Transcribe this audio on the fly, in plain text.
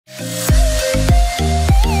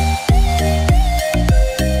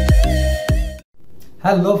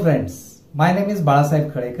Hello friends, my name is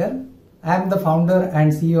Balasaheb Khadekar. I am the founder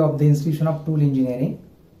and CEO of the Institution of Tool Engineering.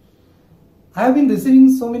 I have been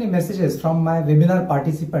receiving so many messages from my webinar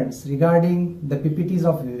participants regarding the PPTs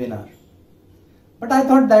of webinar. But I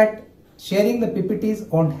thought that sharing the PPTs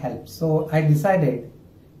won't help. So I decided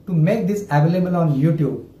to make this available on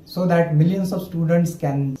YouTube so that millions of students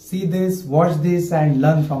can see this, watch this and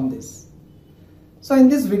learn from this. So in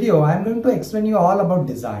this video, I am going to explain you all about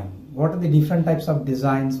design. What are the different types of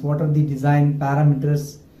designs? What are the design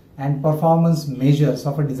parameters and performance measures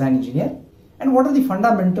of a design engineer? And what are the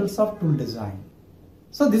fundamentals of tool design?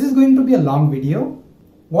 So this is going to be a long video.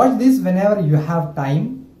 Watch this whenever you have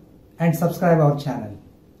time and subscribe our channel.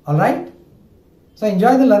 Alright? So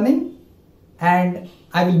enjoy the learning and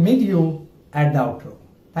I will meet you at the outro.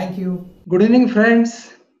 Thank you. Good evening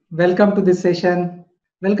friends. Welcome to this session.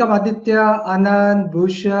 Welcome Aditya, Anand,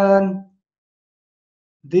 Bhushan,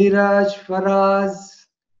 Dheeraj, Faraz,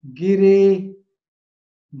 Giri,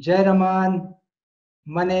 Jayraman,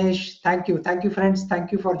 Manish. Thank you. Thank you friends.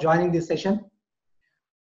 Thank you for joining this session.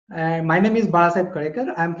 My name is Balasaheb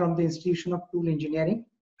Khadekar. I am from the Institution of Tool Engineering.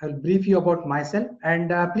 I will brief you about myself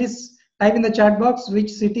and please type in the chat box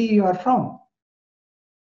which city you are from.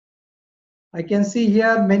 I can see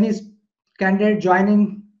here many candidates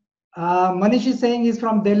joining. Manish is saying he's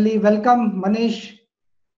from Delhi. Welcome Manish.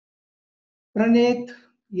 Praneeth.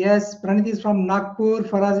 Yes, Praneeth is from Nagpur,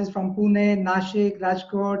 Faraz is from Pune, Nashik,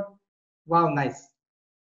 Rajkot. Wow, nice.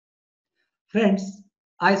 Friends,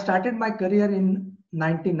 I started my career in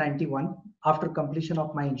 1991 after completion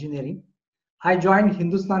of my engineering. I joined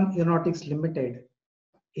Hindustan Aeronautics Limited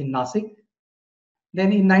in Nashik.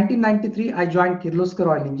 Then in 1993, I joined Kirloskar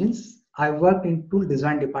Oil Engines. I worked in tool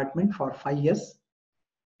design department for 5 years.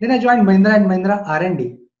 Then I joined Mahindra & Mahindra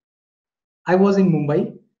R&D. I was in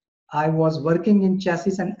Mumbai. I was working in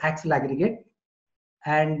chassis and axle aggregate,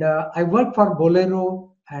 and I worked for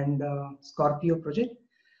Bolero and Scorpio project.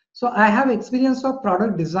 So I have experience of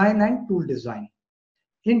product design and tool design.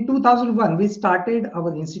 In 2001, we started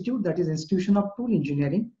our institute, that is Institution of Tool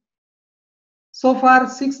Engineering. So far,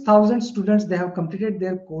 6,000 students, they have completed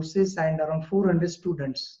their courses, and around 400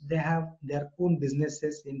 students, they have their own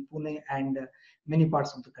businesses in Pune and many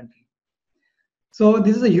parts of the country. So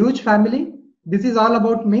this is a huge family. This is all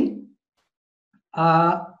about me.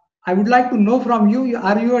 I would like to know from you,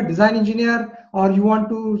 are you a design engineer or you want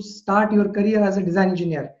to start your career as a design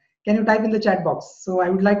engineer? Can you type in the chat box? So I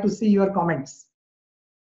would like to see your comments.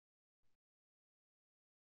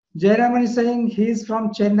 Jayram is saying he is from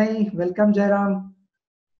Chennai. Welcome Jayram.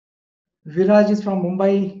 Viraj is from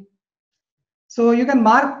Mumbai. So you can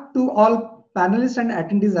mark to all panelists and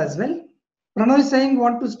attendees as well. Pranav is saying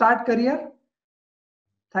want to start career.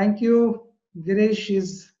 Thank you. Girish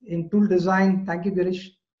is in tool design. Thank you, Girish.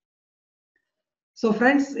 So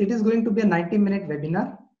friends, it is going to be a 90-minute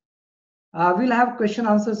webinar. We'll have question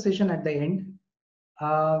answer session at the end.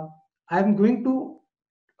 I'm going to,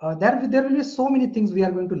 there will be so many things we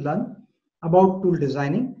are going to learn about tool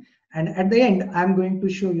designing. And at the end, I'm going to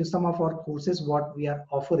show you some of our courses, what we are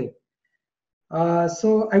offering.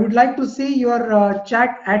 So I would like to see your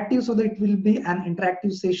chat active so that it will be an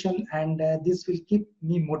interactive session and this will keep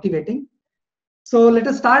me motivating. So let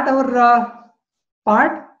us start our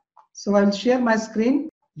part. So I'll share my screen.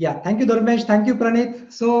 Yeah, thank you Dharmesh, thank you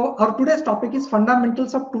Praneeth. So our today's topic is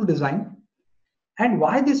fundamentals of tool design. And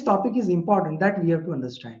why this topic is important, that we have to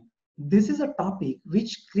understand. This is a topic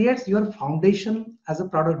which creates your foundation as a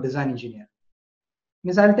product design engineer.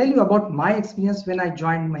 Means I'll tell you about my experience when I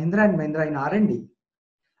joined Mahindra & Mahindra in R&D.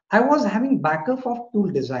 I was having backup of tool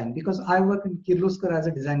design because I work in Kirloskar as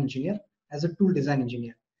a design engineer, as a tool design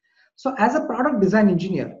engineer. So as a product design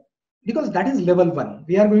engineer, because that is level 1,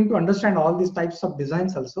 we are going to understand all these types of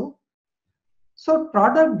designs also. So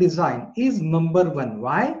product design is number 1.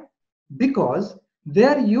 Why? Because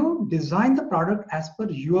there you design the product as per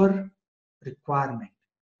your requirement.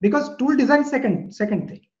 Because tool design second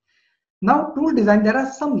thing. Now tool design, there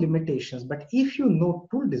are some limitations, but if you know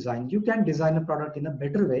tool design, you can design a product in a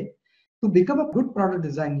better way. To become a good product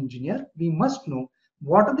design engineer, we must know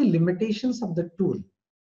what are the limitations of the tool,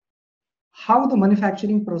 how the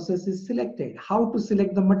manufacturing process is selected, how to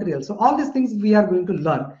select the material. So all these things we are going to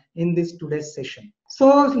learn in this today's session.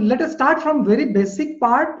 So let us start from very basic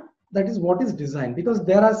part, that is what is design, because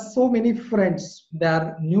there are so many friends that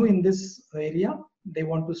are new in this area. They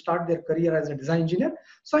want to start their career as a design engineer.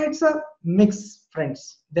 So it's a mix,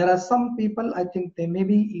 friends. There are some people, I think they may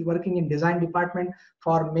be working in design department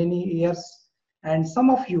for many years, and some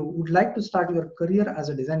of you would like to start your career as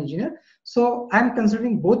a design engineer. So I'm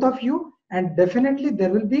considering both of you, and definitely there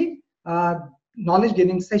will be knowledge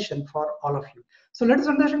gaining session for all of you. So let us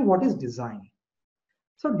understand what is design.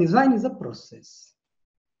 So design is a process.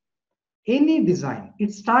 Any design,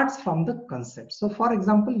 it starts from the concept. So for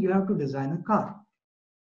example, you have to design a car.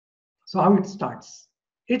 So how it starts?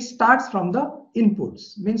 It starts from the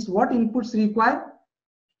inputs. Means what inputs require?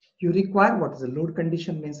 You require what is the load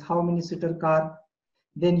condition, means how many seater car.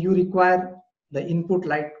 Then you require the input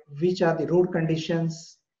like which are the road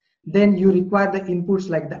conditions. Then you require the inputs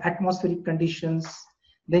like the atmospheric conditions.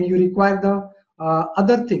 Then you require the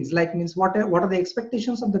other things like means what are the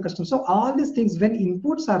expectations of the customer. So all these things, when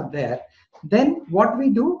inputs are there, then what we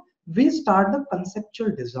do, we start the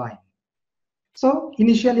conceptual design. So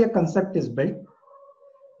initially a concept is built.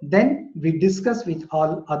 Then we discuss with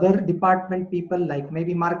all other department people like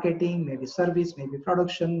maybe marketing, maybe service, maybe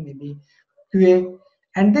production, maybe QA.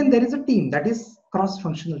 And then there is a team, that is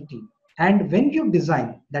cross-functional team. And when you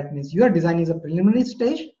design, that means your design is a preliminary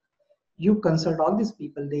stage. You consult all these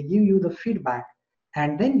people, they give you the feedback,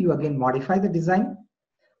 and then you again modify the design.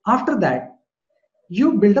 After that,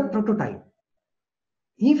 you build a prototype.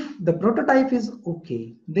 If the prototype is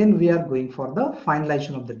okay, then we are going for the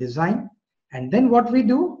finalization of the design. And then what we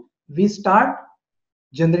do, we start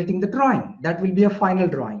generating the drawing. That will be a final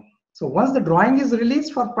drawing. So once the drawing is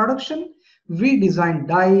released for production, we design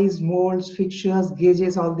dies, molds, fixtures,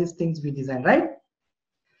 gauges, all these things we design, right?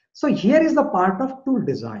 So here is the part of tool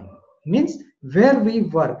design, means where we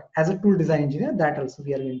work as a tool design engineer, that also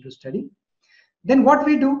we are going to study. Then what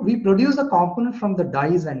we do, we produce a component from the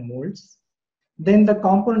dies and molds. Then the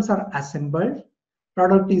components are assembled,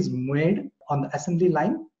 product is made on the assembly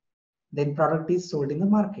line, then product is sold in the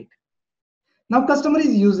market. Now customer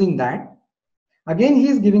is using that, again he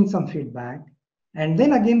is giving some feedback, and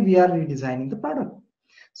then again we are redesigning the product.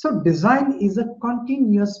 So design is a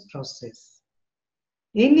continuous process.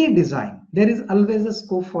 Any design, there is always a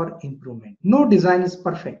scope for improvement. No design is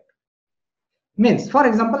perfect. Means, for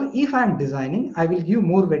example, if I am designing, I will give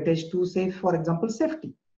more weightage to, say, for example,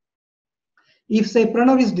 safety. If, say,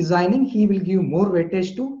 Pranav is designing, he will give more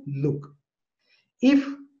weightage to look. If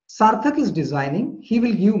Sarthak is designing, he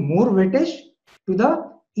will give more weightage to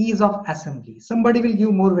the ease of assembly. Somebody will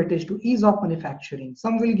give more weightage to ease of manufacturing.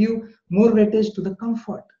 Some will give more weightage to the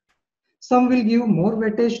comfort. Some will give more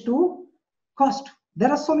weightage to cost. There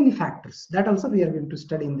are so many factors that also we are going to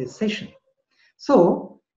study in this session.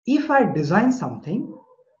 So if I design something,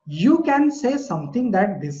 you can say something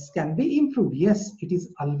that this can be improved. Yes, it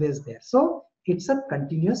is always there. So it's a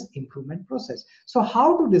continuous improvement process. So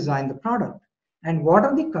how to design the product and what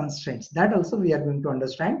are the constraints, that also we are going to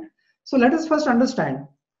understand. So let us first understand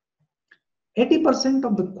 80%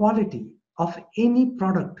 of the quality of any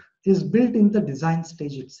product is built in the design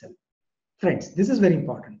stage itself. Friends, this is very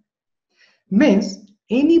important. Means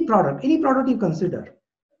any product you consider,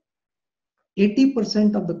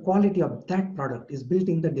 80% of the quality of that product is built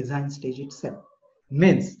in the design stage itself.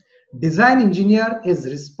 Means design engineer is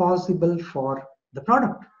responsible for the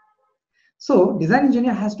product. So design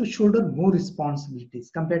engineer has to shoulder more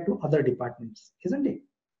responsibilities compared to other departments, isn't it?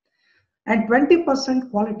 And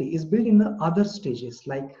 20% quality is built in the other stages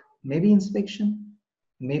like maybe inspection,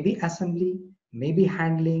 maybe assembly, maybe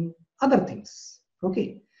handling, other things.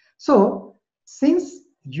 Okay. So since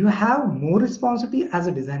you have more responsibility as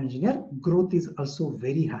a design engineer, growth is also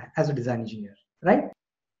very high as a design engineer, right?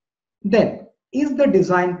 Then, is the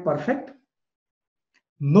design perfect?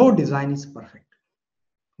 No design is perfect.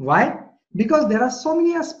 Why? Because there are so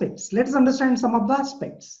many aspects. Let's understand some of the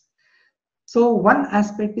aspects. So one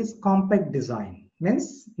aspect is compact design.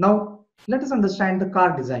 Means now let us understand the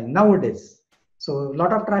car design nowadays. So a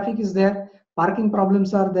lot of traffic is there, parking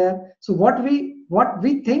problems are there. So what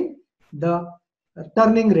we think, the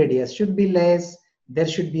turning radius should be less, there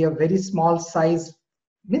should be a very small size,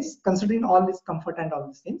 means considering all this comfort and all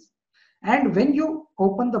these things. And when you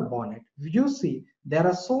open the bonnet, you see there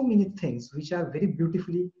are so many things which are very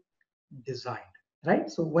beautifully designed, right?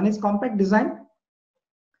 So one is compact design.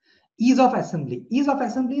 Ease of assembly. Ease of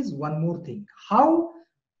assembly is one more thing. How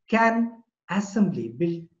can assembly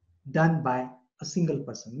be done by a single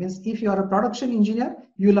person? Means if you are a production engineer,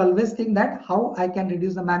 you will always think that how I can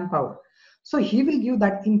reduce the manpower. So he will give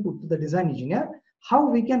that input to the design engineer, how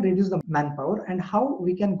we can reduce the manpower and how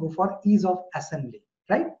we can go for ease of assembly,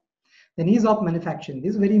 right? Then ease of manufacturing,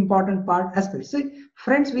 this is very important part aspect. See,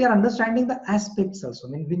 friends, we are understanding the aspects also.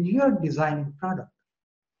 I mean, when you are designing a product,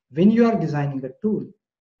 when you are designing a tool,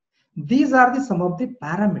 these are some of the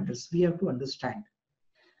parameters we have to understand.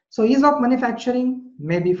 So ease of manufacturing,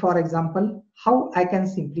 maybe for example, how I can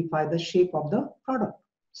simplify the shape of the product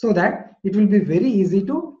so that it will be very easy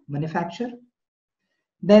to manufacture.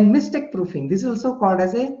 Then mistake proofing, this is also called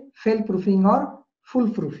as a fail proofing or fool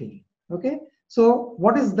proofing. Okay, So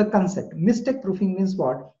what is the concept? Mistake proofing means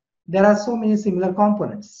what? There are so many similar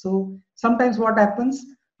components. So sometimes what happens,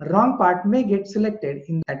 wrong part may get selected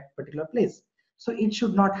in that particular place. So it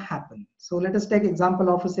should not happen. So let us take example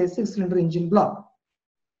of say 6-cylinder engine block.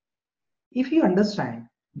 If you understand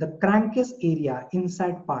the crankcase area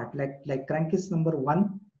inside part, like crankcase number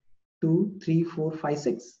 1, 2, 3, 4, 5,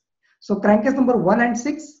 6. So crankcase number 1 and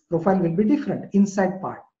 6 profile will be different inside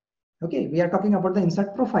part. Okay, we are talking about the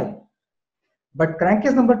inside profile. But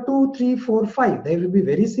crankcase number 2, 3, 4, 5, they will be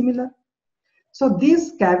very similar. So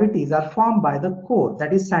these cavities are formed by the core,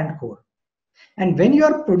 that is sand core. And when you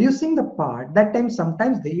are producing the part, that time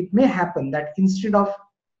sometimes it may happen that instead of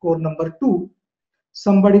core number 2,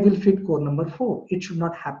 somebody will fit core number 4. It should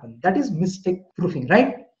not happen. That is mistake proofing,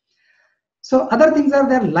 right? So other things are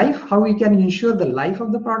their life, how we can ensure the life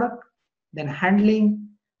of the product, then handling,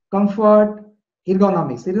 comfort,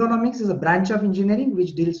 ergonomics. Ergonomics is a branch of engineering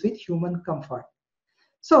which deals with human comfort.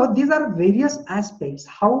 So these are various aspects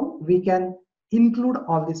how we can include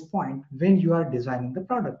all this point when you are designing the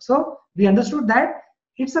product. So we understood that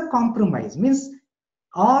it's a compromise, means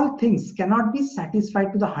all things cannot be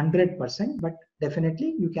satisfied to the 100%, but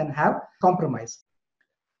definitely you can have compromise.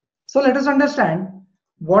 So let us understand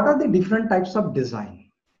what are the different types of design.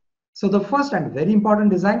 So the first and very important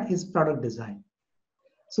design is product design.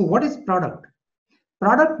 So what is product?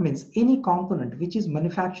 Product means any component which is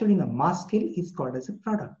manufactured in a mass scale is called as a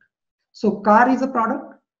product. So car is a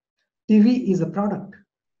product, TV is a product.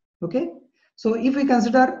 Okay. So if we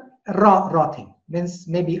consider raw thing, means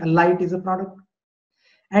maybe a light is a product.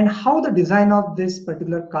 And how the design of this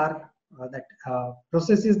particular car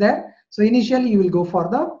process is there. So initially you will go for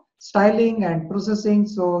the styling and processing.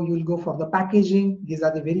 So you will go for the packaging. These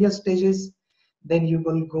are the various stages. Then you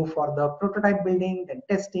will go for the prototype building, then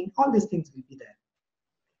testing. All these things will be there.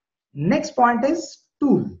 Next point is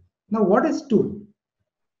tool. Now what is tool?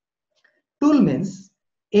 Tool means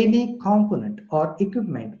any component or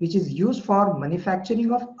equipment which is used for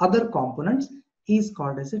manufacturing of other components is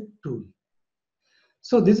called as a tool.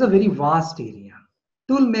 So this is a very vast area.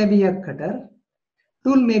 Tool may be a cutter,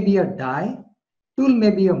 tool may be a die, tool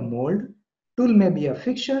may be a mold, tool may be a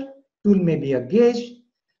fixture, tool may be a gauge,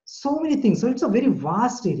 so many things. So it's a very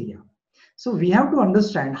vast area. So we have to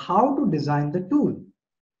understand how to design the tool.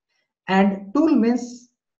 And tool means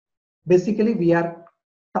basically we are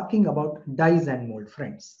talking about dies and mold,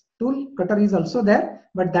 friends. Tool, cutter is also there,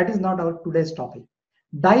 but that is not our today's topic.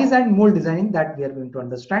 Dies and mold designing, that we are going to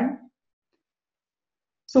understand.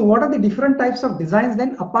 So what are the different types of designs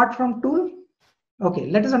then apart from tool? Okay,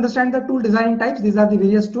 let us understand the tool designing types. These are the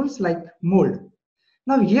various tools like mold.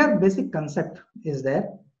 Now here basic concept is there.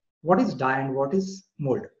 What is die and what is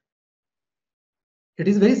mold? It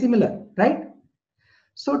is very similar, right?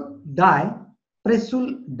 So die, press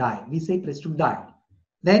tool die. We say press tool die.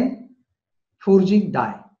 Then forging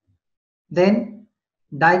die. Then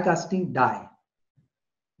die casting die.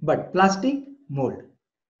 But plastic mold.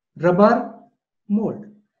 Rubber mold.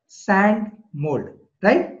 Sand mold,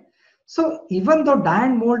 right? So even though die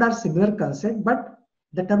and mold are similar concept, but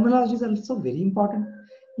the terminology is also very important.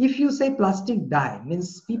 If you say plastic die,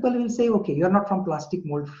 means people will say, okay, you're not from plastic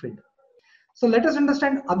mold field. So let us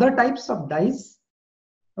understand other types of dies.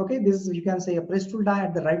 Okay, this is, you can say a press tool die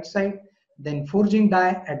at the right side, then forging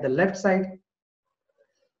die at the left side.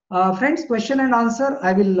 Friends, question and answer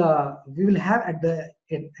we will have at the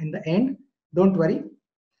in the end. Don't worry.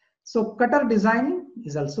 So cutter designing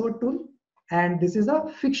is also a tool, and this is a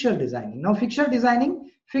fixture designing. Now fixture designing,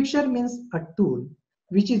 fixture means a tool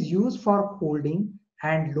which is used for holding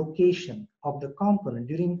and location of the component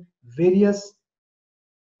during various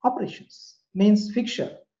operations. Means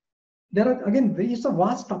fixture. There are again, it's a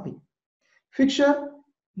vast topic. Fixture,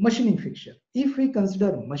 machining fixture. If we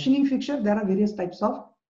consider machining fixture, there are various types of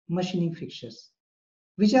machining fixtures.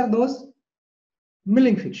 Which are those?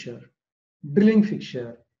 Milling fixture, drilling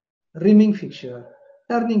fixture, rimming fixture,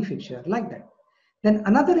 turning fixture, like that. Then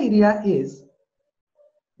another area is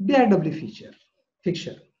BIW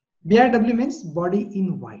fixture. BIW means body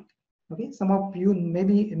in white. Okay, some of you may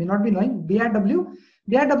not be knowing BIW.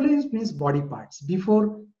 BIW means body parts.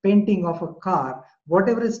 Before painting of a car,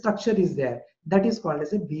 whatever structure is there, that is called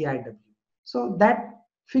as a BIW. So that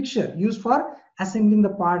fixture used for assembling the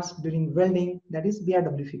parts during welding, that is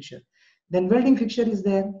BIW fixture. Then welding fixture is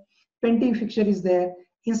there, painting fixture is there,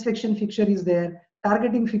 inspection fixture is there,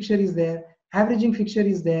 targeting fixture is there, averaging fixture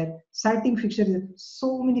is there, sighting fixture is there.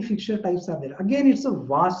 So many fixture types are there. Again, it's a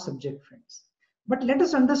vast subject, friends. But let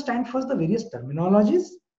us understand first the various terminologies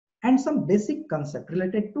and some basic concept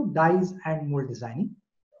related to dies and mold designing.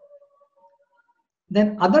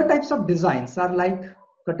 Then other types of designs are like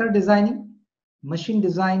cutter designing. machine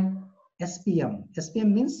design, SPM.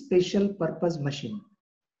 SPM means special purpose machine.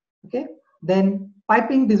 Okay. Then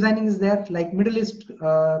piping designing is there, like Middle East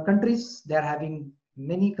countries, they are having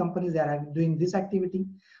many companies, they are doing this activity,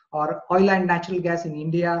 or oil and natural gas in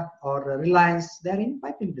India, or Reliance, they are in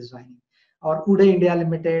piping designing, or Uday India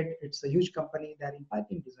Limited, it's a huge company, they are in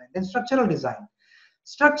piping design. Then structural design.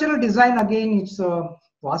 Structural design, again, it's a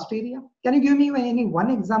vast area. Can you give me any one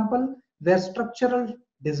example where structural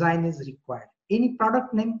design is required? Any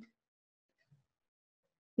product name?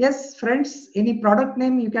 Yes, friends, any product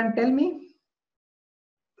name you can tell me?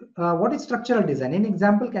 What is structural design? Any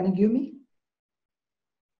example can you give me?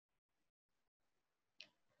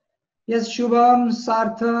 Yes, Shubham,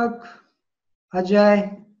 Sarthak,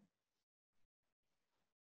 Ajay.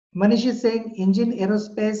 Manish is saying engine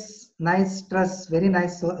aerospace, nice, truss, very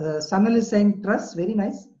nice. So, Sanal is saying truss, very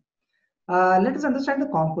nice. Let us understand the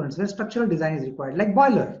components where structural design is required, like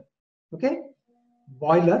boiler. Okay,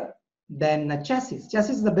 boiler, then chassis.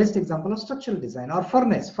 Chassis is the best example of structural design, or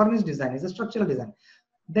furnace. Furnace design is a structural design.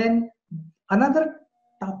 Then another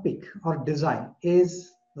topic or design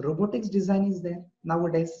is robotics design is there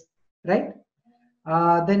nowadays, right?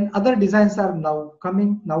 Then other designs are now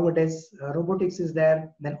coming nowadays. Robotics is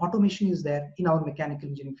there, then automation is there in our mechanical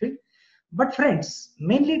engineering field. But friends,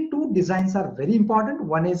 mainly two designs are very important.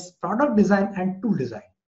 One is product design and tool design.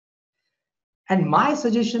 And my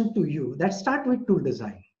suggestion to you that start with tool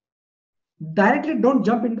design. Directly don't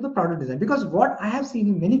jump into the product design, because what I have seen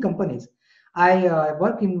in many companies, I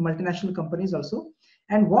work in multinational companies also,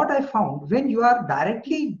 and what I found, when you are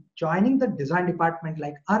directly joining the design department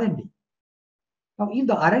like R&D, now if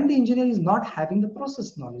the R&D engineer is not having the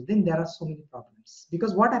process knowledge, then there are so many problems.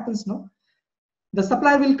 Because what happens now, the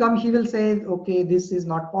supplier will come, he will say, okay, this is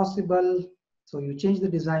not possible, so you change the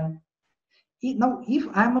design. Now if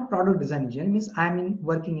I am a product design engineer, means I am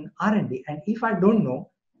working in R&D, and if I don't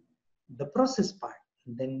know the process part,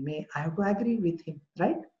 then may I have to agree with him,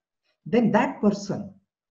 right? Then that person,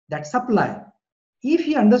 that supplier, if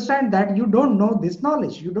he understands that you don't know this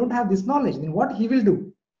knowledge, you don't have this knowledge, then what he will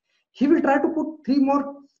do? He will try to put three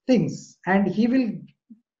more things, and he will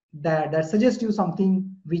that suggest you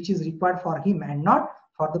something which is required for him and not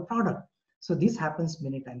for the product. So this happens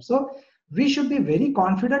many times. So we should be very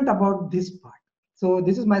confident about this part. So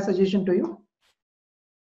this is my suggestion to you.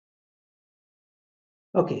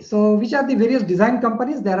 Okay, so which are the various design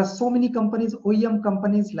companies? There are so many companies, OEM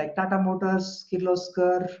companies like Tata Motors,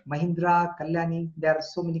 Kirloskar, Mahindra, Kalyani. There are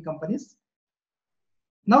so many companies.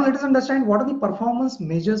 Now let us understand what are the performance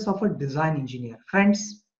measures of a design engineer.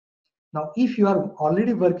 Friends, now if you are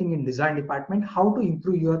already working in design department, how to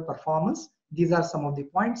improve your performance? These are some of the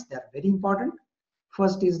points. They are very important.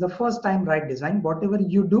 First is the first time right design. Whatever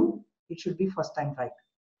you do, it should be first time right.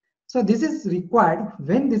 So this is required.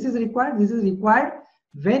 When this is required? This is required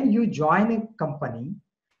when you join a company,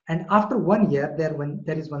 and after 1 year,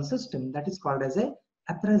 there is one system that is called as a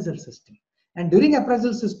appraisal system. And during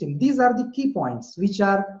appraisal system, these are the key points which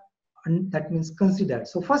are, that means, considered.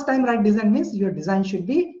 So first time right design means your design should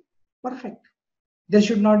be perfect. There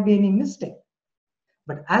should not be any mistake.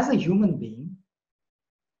 But as a human being,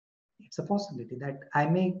 it's a possibility that I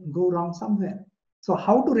may go wrong somewhere. So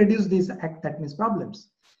how to reduce these that means problems?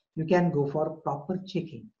 You can go for proper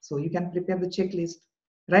checking. So you can prepare the checklist,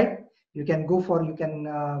 right? You can go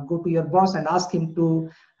to your boss and ask him to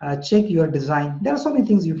check your design. There are so many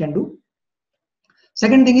things you can do.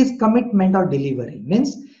 Second thing is commitment or delivery.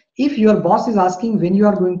 Means if your boss is asking when you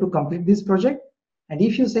are going to complete this project, and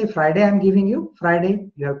if you say Friday I'm giving you, Friday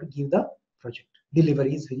you have to give the project.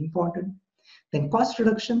 Delivery is very important. Then cost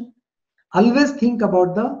reduction. Always think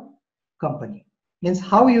about the company. Means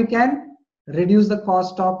how you can reduce the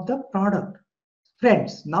cost of the product.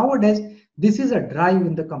 Friends, nowadays this is a drive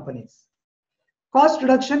in the companies. Cost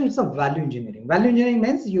reduction is a value engineering. Value engineering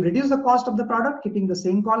means you reduce the cost of the product keeping the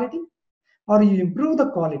same quality, or you improve the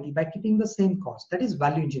quality by keeping the same cost. That is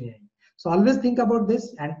value engineering. So always think about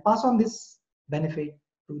this and pass on this benefit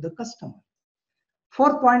to the customer.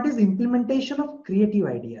 Fourth point is implementation of creative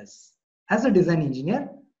ideas. As a design engineer,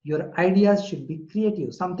 your ideas should be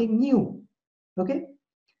creative, something new. Okay.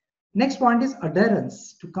 Next point is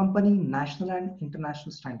adherence to company national and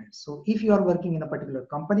international standards. So if you are working in a particular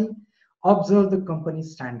company, observe the company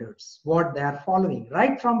standards, what they are following,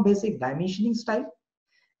 right from basic dimensioning style,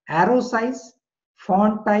 arrow size,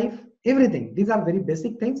 font type, everything. These are very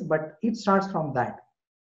basic things, but it starts from that.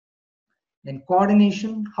 Then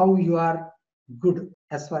coordination, how you are good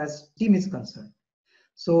as far as team is concerned.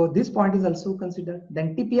 So this point is also considered.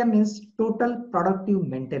 Then TPM means total productive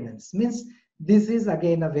maintenance. Means this is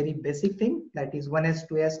again a very basic thing, that is 1S,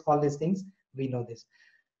 2S, all these things, we know this.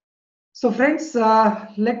 So friends,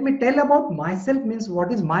 let me tell about myself, means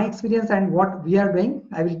what is my experience and what we are doing.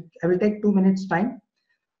 I will take 2 minutes time.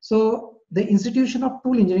 So the institution of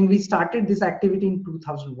tool engineering, we started this activity in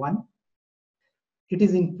 2001. It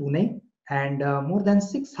is in Pune, and more than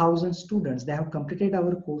 6,000 students, they have completed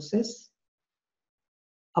our courses.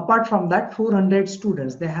 Apart from that, 400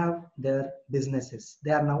 students, they have their businesses.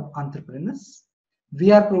 They are now entrepreneurs.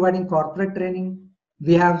 We are providing corporate training.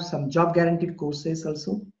 We have some job guaranteed courses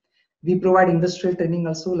also. We provide industrial training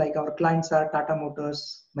also, like our clients are Tata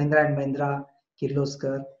Motors, Mahindra and Mahindra,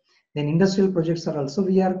 Kirloskar. Then industrial projects are also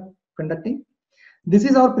we are conducting. This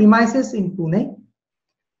is our premises in Pune.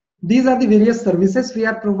 These are the various services we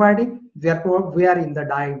are providing. We are in the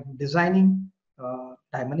die designing,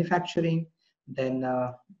 die manufacturing, then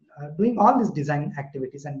doing all these design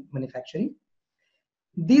activities and manufacturing.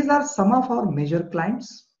 These are some of our major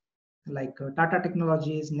clients like Tata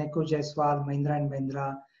Technologies, Neko Jaiswal, Mahindra and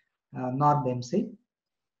Mahindra, Nord BMC.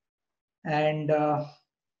 And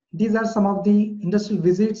these are some of the industrial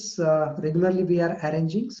visits regularly we are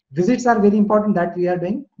arranging. Visits are very important that we are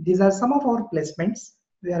doing. These are some of our placements.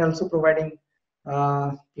 We are also providing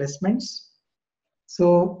placements.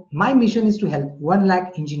 So my mission is to help 1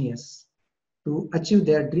 lakh engineers to achieve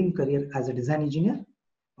their dream career as a design engineer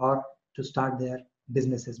or to start their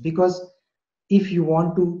businesses. Because if you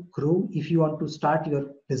want to grow, if you want to start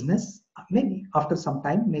your business, maybe after some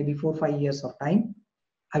time, maybe 4 or 5 years of time,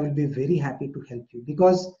 I will be very happy to help you,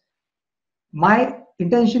 because my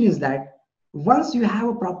intention is that once you have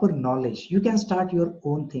a proper knowledge, you can start your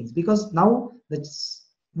own things, because now the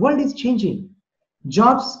world is changing.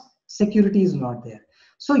 Jobs security is not there.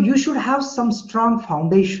 So you should have some strong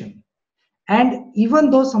foundation. And even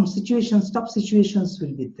though some situations, tough situations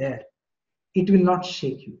will be there, it will not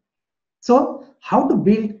shake you. So how to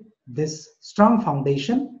build this strong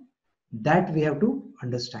foundation, that we have to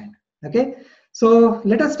understand. Okay. So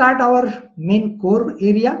let us start our main core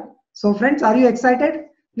area. So friends, are you excited?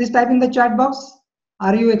 Please type in the chat box.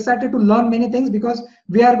 Are you excited to learn many things? Because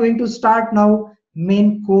we are going to start now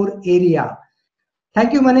main core area.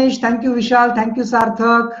 Thank you, Manish. Thank you, Vishal. Thank you,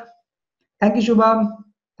 Sarthak. Thank you, Shubham.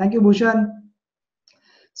 Thank you, Bhushan.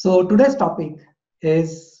 So today's topic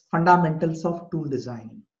is fundamentals of tool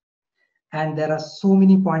designing. And there are so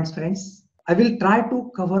many points, friends. I will try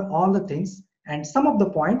to cover all the things, and some of the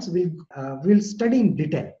points we'll study in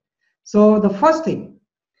detail. So the first thing,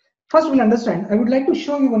 first we'll understand. I would like to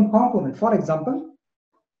show you one component. For example,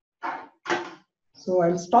 so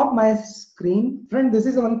I'll stop my screen. Friend, this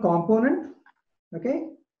is one component. Okay.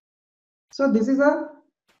 So this is a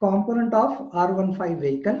component of R15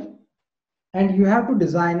 vehicle, and you have to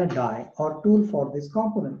design a die or tool for this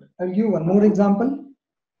component. I'll give one more example.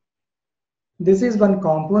 This is one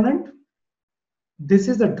component. This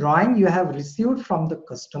is the drawing you have received from the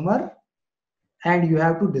customer, and you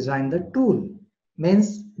have to design the tool,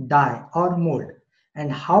 means die or mold.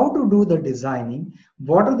 And how to do the designing,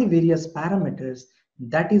 what are the various parameters,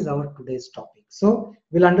 that is our today's topic. So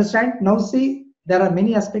we'll understand. Now see, there are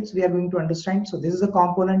many aspects we are going to understand. So this is a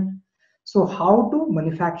component. So how to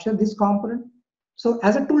manufacture this component? So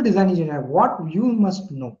as a tool design engineer, what you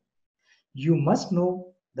must know? You must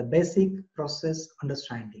know the basic process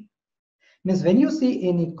understanding. Means when you see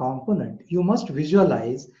any component, you must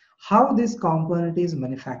visualize how this component is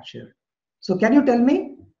manufactured. So can you tell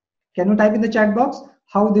me, can you type in the chat box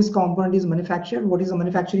how this component is manufactured? What is the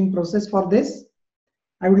manufacturing process for this?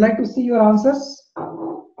 I would like to see your answers.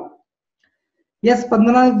 Yes,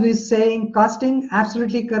 Padmanath is saying casting,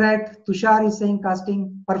 absolutely correct. Tushar is saying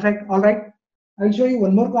casting, perfect. All right, I'll show you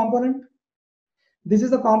one more component. This is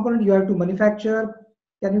the component you have to manufacture.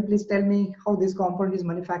 Can you please tell me how this component is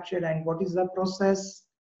manufactured and what is the process?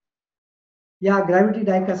 Yeah, gravity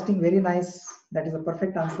die casting, very nice. That is a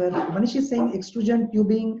perfect answer. Manish is saying extrusion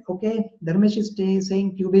tubing. Okay, Dharmesh is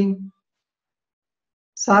saying tubing.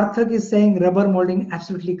 Sarthak is saying rubber molding.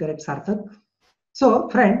 Absolutely correct, Sarthak. So,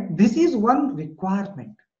 friend, this is one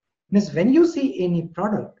requirement. Means when you see any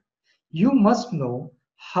product, you must know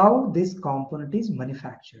how this component is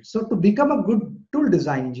manufactured. So to become a good tool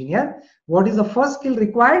design engineer, what is the first skill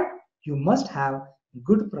required? You must have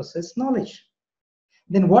good process knowledge.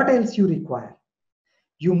 Then what else you require?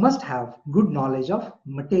 You must have good knowledge of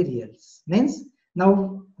materials. Means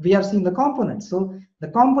now we have seen the components. So the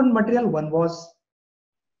component material one was,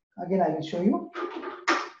 again I will show you.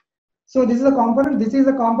 So this is a component. This is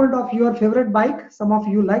a component of your favorite bike. Some of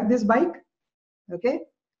you like this bike. Okay.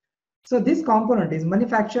 So this component is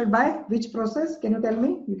manufactured by which process? Can you tell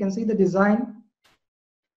me? You can see the design.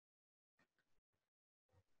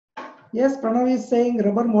 Yes, Pranav is saying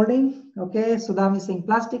rubber molding. Okay, Sudham is saying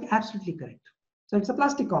plastic. Absolutely correct. So it's a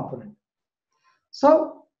plastic component.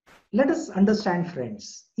 So let us understand,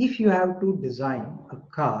 friends, if you have to design a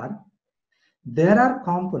car, there are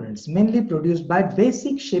components mainly produced by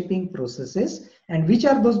basic shaping processes. And which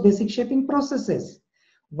are those basic shaping processes?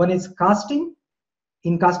 One is casting.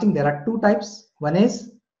 In casting, there are two types. One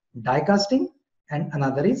is die casting and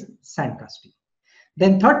another is sand casting.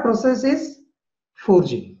 Then third process is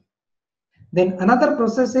forging. Then another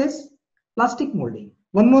process is plastic molding.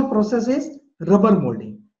 One more process is rubber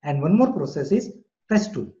molding. And one more process is press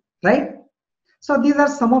tool, right? So these are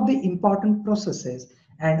some of the important processes,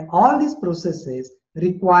 and all these processes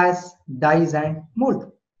requires dies and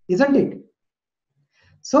mold, isn't it?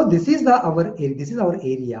 So this is our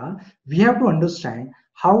area. We have to understand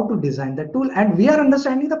how to design the tool, and we are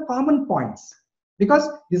understanding the common points because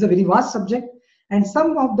this is a very vast subject, and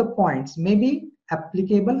some of the points may be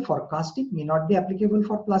applicable for casting, may not be applicable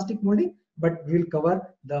for plastic molding, but we will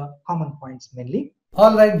cover the common points mainly.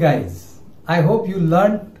 All right, guys. I hope you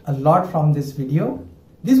learned a lot from this video.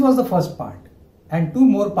 This was the first part, and two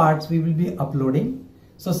more parts we will be uploading.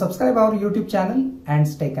 So subscribe our YouTube channel and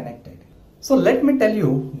stay connected. So let me tell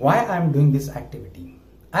you why I am doing this activity.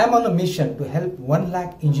 I am on a mission to help 1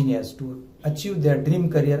 lakh engineers to achieve their dream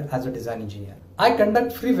career as a design engineer. I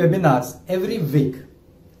conduct free webinars every week,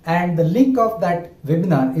 and the link of that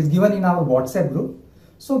webinar is given in our WhatsApp group.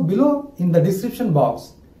 So below in the description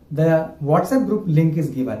box, the WhatsApp group link is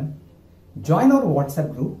given. Join our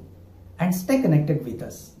WhatsApp group and stay connected with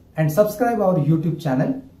us, and subscribe our YouTube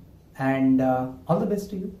channel, and all the best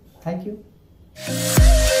to you. Thank you.